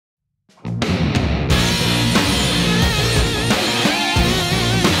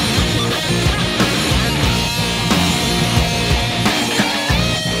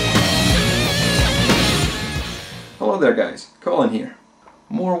there guys, Colin here.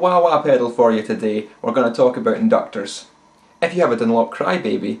 More wah-wah pedal for you today. We're going to talk about inductors. If you have a Dunlop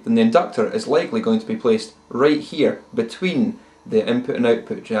crybaby, then the inductor is likely going to be placed right here between the input and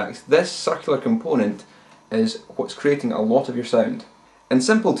output jacks. This circular component is what's creating a lot of your sound. In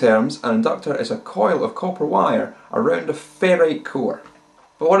simple terms, an inductor is a coil of copper wire around a ferrite core.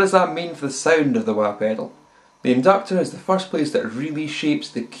 But what does that mean for the sound of the wah pedal? The inductor is the first place that really shapes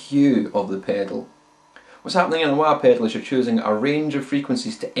the cue of the pedal. What's happening in a wah pedal is you're choosing a range of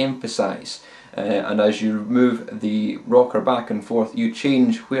frequencies to emphasise, and as you move the rocker back and forth you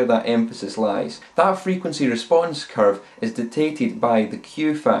change where that emphasis lies. That frequency response curve is dictated by the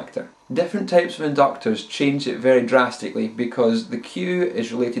cue factor. Different types of inductors change it very drastically because the cue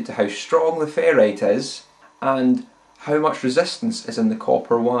is related to how strong the ferrite is and how much resistance is in the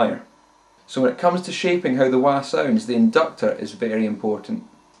copper wire. So when it comes to shaping how the wah sounds, the inductor is very important.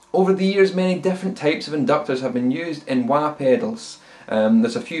 Over the years, many different types of inductors have been used in wah pedals.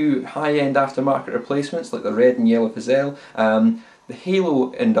 There's a few high-end aftermarket replacements like the red and yellow Fasel. The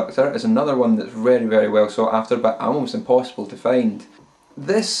Halo inductor is another one that's very, very well sought after, but almost impossible to find.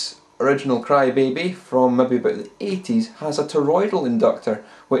 This original crybaby from maybe about the 80s has a toroidal inductor,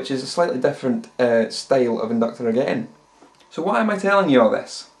 which is a slightly different style of inductor again. So why am I telling you all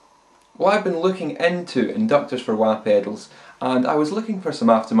this? Well, I've been looking into inductors for wah pedals, and I was looking for some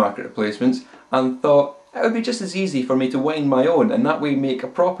aftermarket replacements and thought it would be just as easy for me to wind my own and that way make a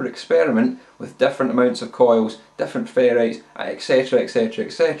proper experiment with different amounts of coils, different ferrites, etc, etc,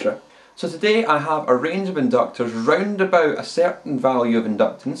 etc. So today I have a range of inductors round about a certain value of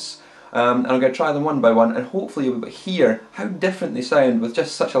inductance, and I'm going to try them one by one and hopefully you'll hear how different they sound with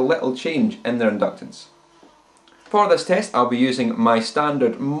just such a little change in their inductance. For this test I'll be using my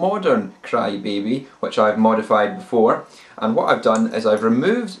standard modern crybaby, which I've modified before, and what I've done is I've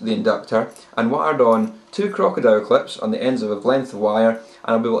removed the inductor and wired on two crocodile clips on the ends of a length of wire, and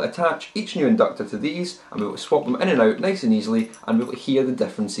I'll be able to attach each new inductor to these and be able to swap them in and out nice and easily and be able to hear the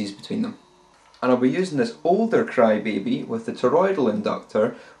differences between them. And I'll be using this older crybaby with the toroidal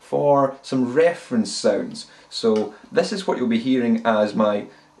inductor for some reference sounds. So this is what you'll be hearing as my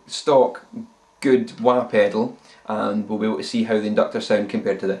stock good wah pedal, and we'll be able to see how the inductors sound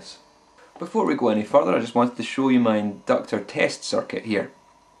compared to this. Before we go any further, I just wanted to show you my inductor test circuit here.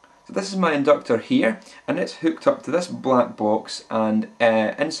 So this is my inductor here, and it's hooked up to this black box, and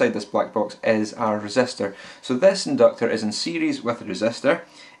inside this black box is our resistor. So this inductor is in series with the resistor.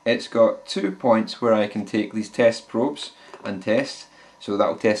 It's got 2 points where I can take these test probes and test. So that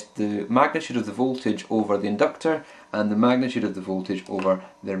will test the magnitude of the voltage over the inductor and the magnitude of the voltage over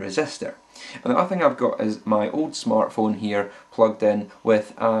the resistor. And the other thing I've got is my old smartphone here plugged in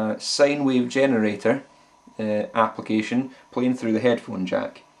with a sine wave generator application playing through the headphone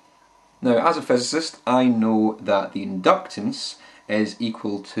jack. Now, as a physicist, I know that the inductance is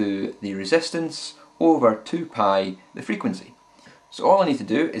equal to the resistance over 2 pi the frequency. So all I need to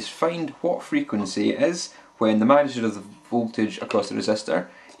do is find what frequency it is when the magnitude of the voltage across the resistor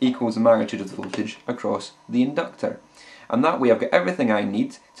equals the magnitude of the voltage across the inductor. And that way I've got everything I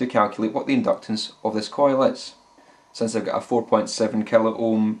need to calculate what the inductance of this coil is. Since I've got a 4.7 kilo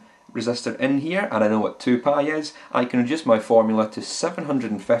ohm resistor in here and I know what 2 pi is, I can reduce my formula to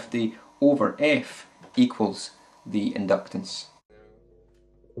 750 over F equals the inductance.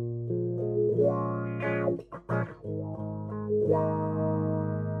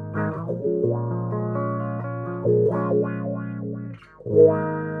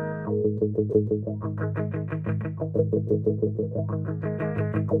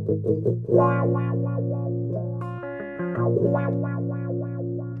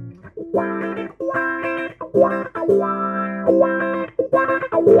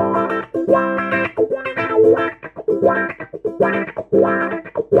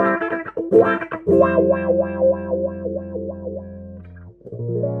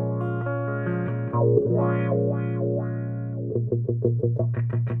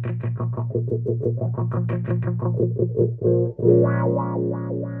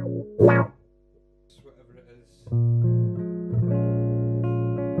 Whatever it is.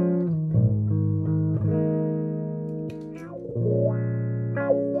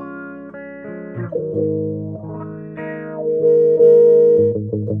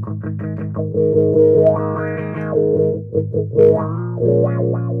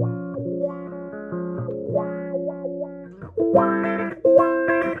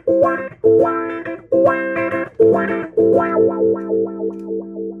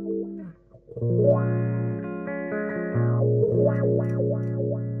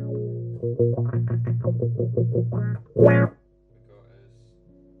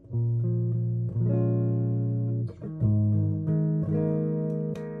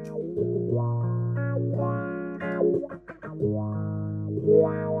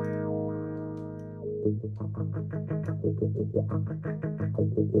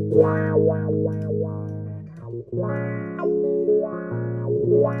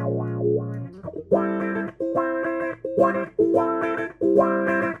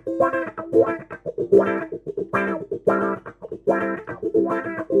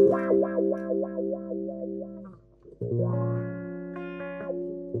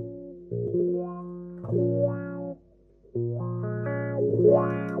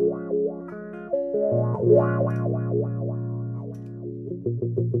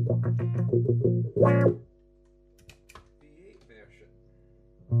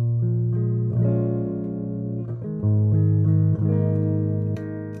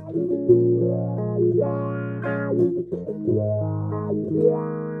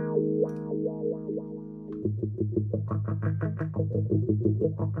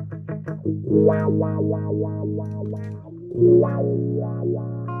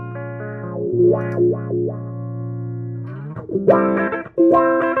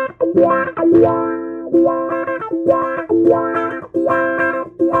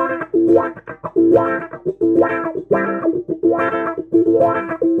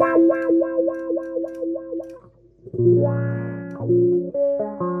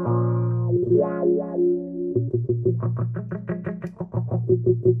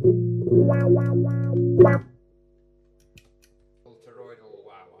 Toroidal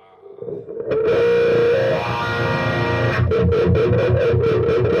wah-wah.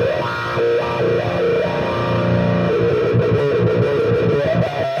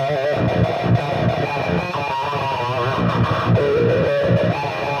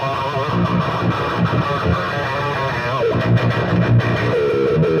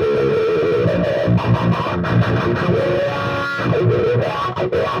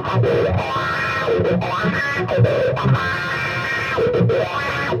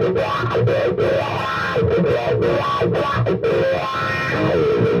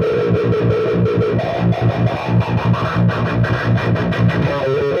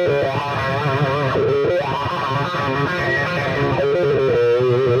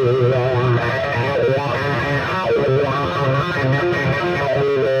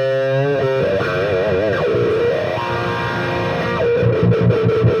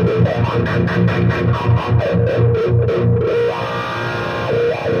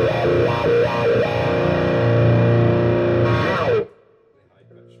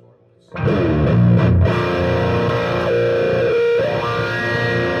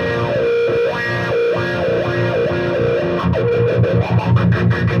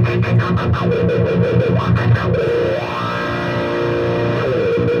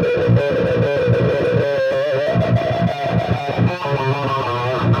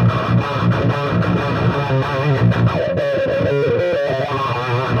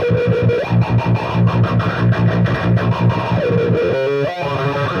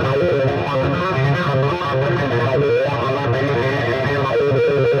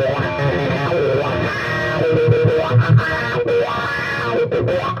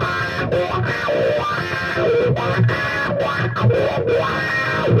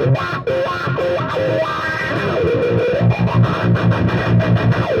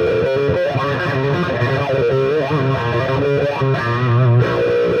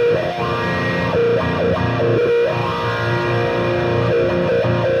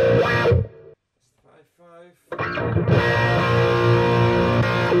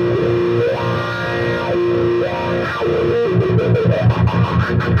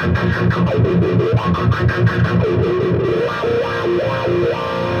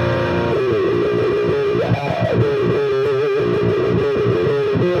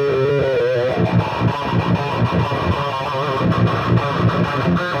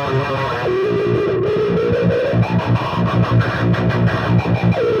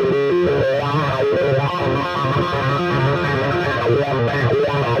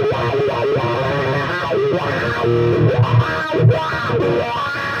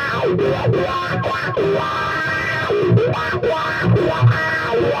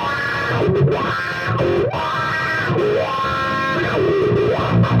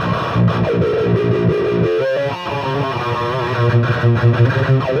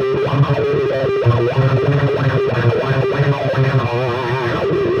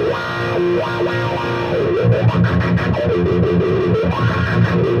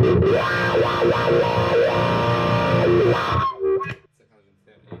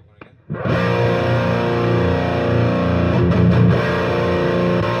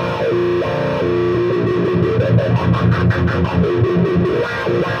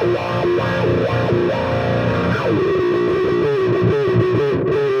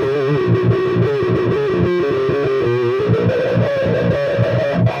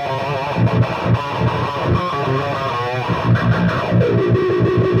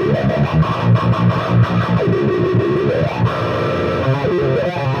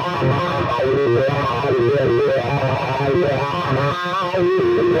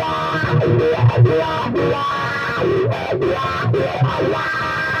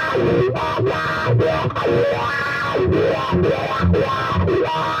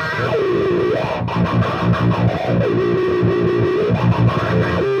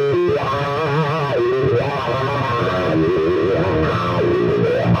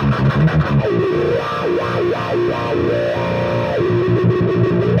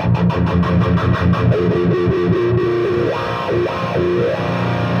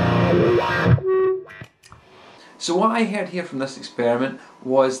 So what I heard here from this experiment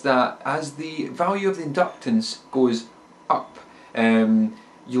was that as the value of the inductance goes up,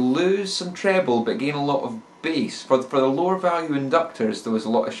 you lose some treble but gain a lot of bass. For the lower value inductors there was a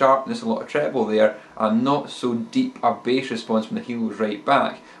lot of sharpness, a lot of treble there, and not so deep a bass response when the heel was right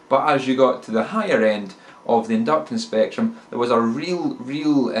back. But as you got to the higher end of the inductance spectrum, there was a real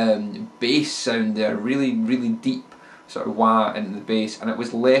bass sound there, really deep sort of wah in the bass, and it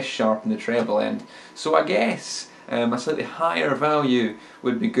was less sharp in the treble end. So I guess a slightly higher value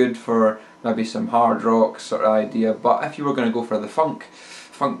would be good for maybe some hard rock sort of idea, but if you were going to go for the funk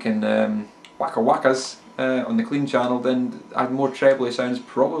and waka wakas on the clean channel, then more trebly sounds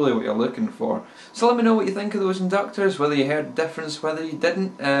probably what you're looking for. So let me know what you think of those inductors, whether you heard a difference, whether you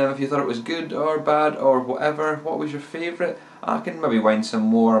didn't, if you thought it was good or bad or whatever. What was your favourite? I can maybe wind some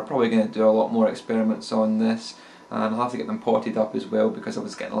more. I'm probably going to do a lot more experiments on this, and I'll have to get them potted up as well because I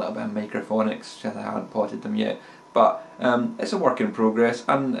was getting a little bit of microphonics, I hadn't potted them yet. But it's a work in progress,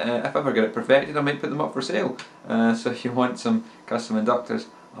 and if I ever get it perfected I might put them up for sale. So if you want some custom inductors,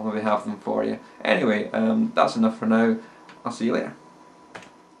 I'll maybe have them for you. Anyway, that's enough for now. I'll see you later.